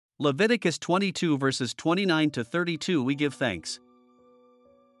Leviticus 22 verses 29 to 32 We give thanks.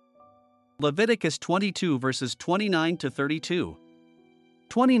 Leviticus 22 verses 29 to 32.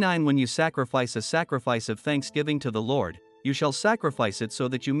 29 When you sacrifice a sacrifice of thanksgiving to the Lord, you shall sacrifice it so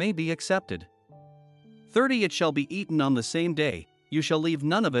that you may be accepted. 30 It shall be eaten on the same day, you shall leave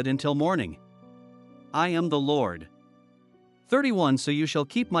none of it until morning. I am the Lord. 31 So you shall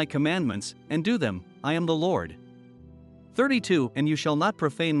keep my commandments, and do them, I am the Lord. 32 And you shall not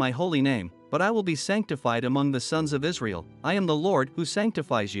profane my holy name, but I will be sanctified among the sons of Israel, I am the Lord who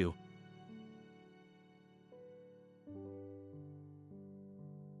sanctifies you.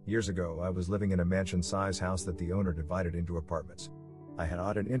 Years ago, I was living in a mansion-size house that the owner divided into apartments. I had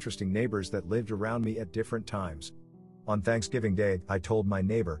odd and interesting neighbors that lived around me at different times. On Thanksgiving Day, I told my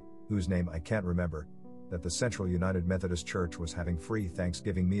neighbor, whose name I can't remember, that the Central United Methodist Church was having free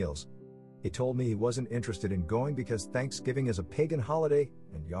Thanksgiving meals. He told me he wasn't interested in going because Thanksgiving is a pagan holiday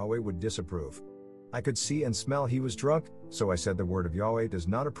and Yahweh would disapprove. I could see and smell he was drunk, so I said the word of Yahweh does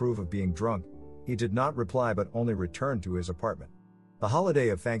not approve of being drunk. He did not reply but only returned to his apartment. The holiday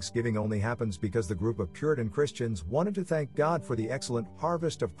of Thanksgiving only happens because the group of Puritan Christians wanted to thank God for the excellent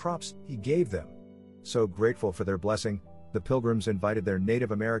harvest of crops He gave them. So grateful for their blessing, the Pilgrims invited their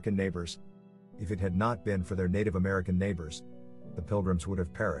Native American neighbors. If it had not been for their Native American neighbors, the Pilgrims would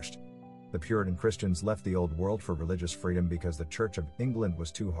have perished. The Puritan Christians left the Old World for religious freedom because the Church of England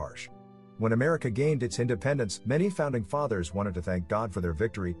was too harsh. When America gained its independence, many founding fathers wanted to thank God for their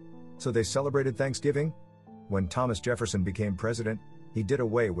victory, so they celebrated Thanksgiving. When Thomas Jefferson became president, he did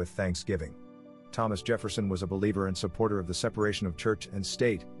away with Thanksgiving. Thomas Jefferson was a believer and supporter of the separation of church and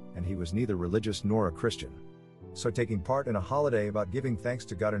state, and he was neither religious nor a Christian. So taking part in a holiday about giving thanks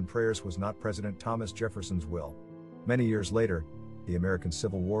to God in prayers was not President Thomas Jefferson's will. Many years later, the American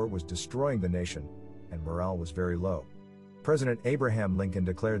Civil War was destroying the nation, and morale was very low. President Abraham Lincoln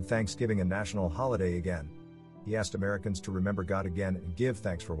declared Thanksgiving a national holiday again. He asked Americans to remember God again and give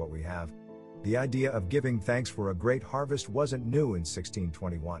thanks for what we have. The idea of giving thanks for a great harvest wasn't new in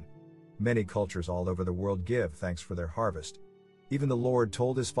 1621. Many cultures all over the world give thanks for their harvest. Even the Lord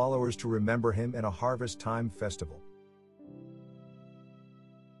told His followers to remember Him in a harvest time festival.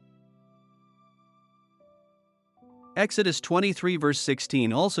 Exodus 23 verse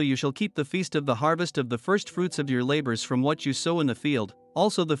 16 Also you shall keep the feast of the harvest of the first fruits of your labors from what you sow in the field,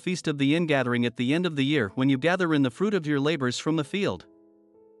 also the feast of the ingathering at the end of the year when you gather in the fruit of your labors from the field.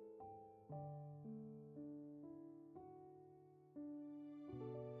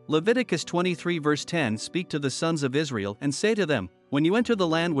 Leviticus 23 verse 10 Speak to the sons of Israel and say to them, When you enter the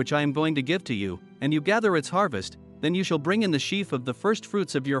land which I am going to give to you, and you gather its harvest, then you shall bring in the sheaf of the first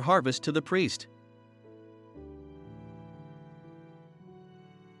fruits of your harvest to the priest.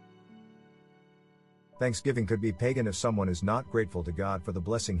 Thanksgiving could be pagan if someone is not grateful to God for the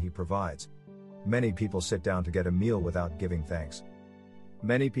blessing He provides. Many people sit down to get a meal without giving thanks.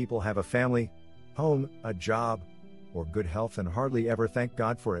 Many people have a family, home, a job, or good health and hardly ever thank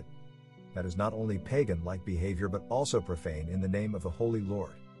God for it. That is not only pagan-like behavior but also profane in the name of the Holy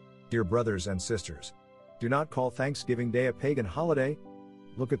Lord. Dear brothers and sisters, do not call Thanksgiving Day a pagan holiday.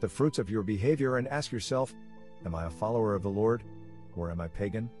 Look at the fruits of your behavior and ask yourself, am I a follower of the Lord, or am I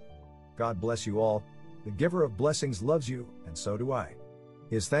pagan? God bless you all. The giver of blessings loves you, and so do I.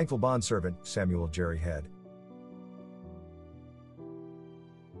 His thankful bondservant, Samuel Jerry Head.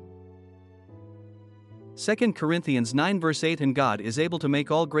 2 Corinthians 9 verse 8 And God is able to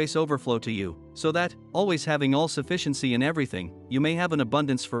make all grace overflow to you, so that, always having all sufficiency in everything, you may have an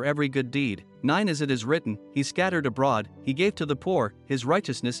abundance for every good deed. 9 As it is written, He scattered abroad, He gave to the poor, His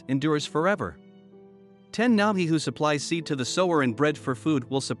righteousness endures forever. 10 Now He who supplies seed to the sower and bread for food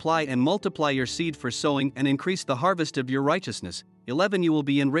will supply and multiply your seed for sowing and increase the harvest of your righteousness. 11 You will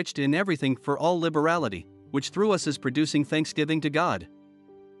be enriched in everything for all liberality, which through us is producing thanksgiving to God.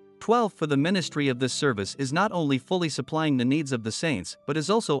 12 For the ministry of this service is not only fully supplying the needs of the saints, but is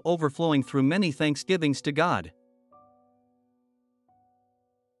also overflowing through many thanksgivings to God.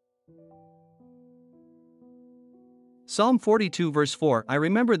 Psalm 42 verse 4 I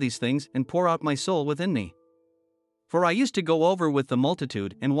remember these things and pour out my soul within me. For I used to go over with the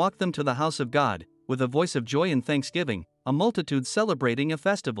multitude and walk them to the house of God, with a voice of joy and thanksgiving, a multitude celebrating a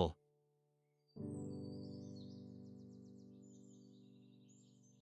festival.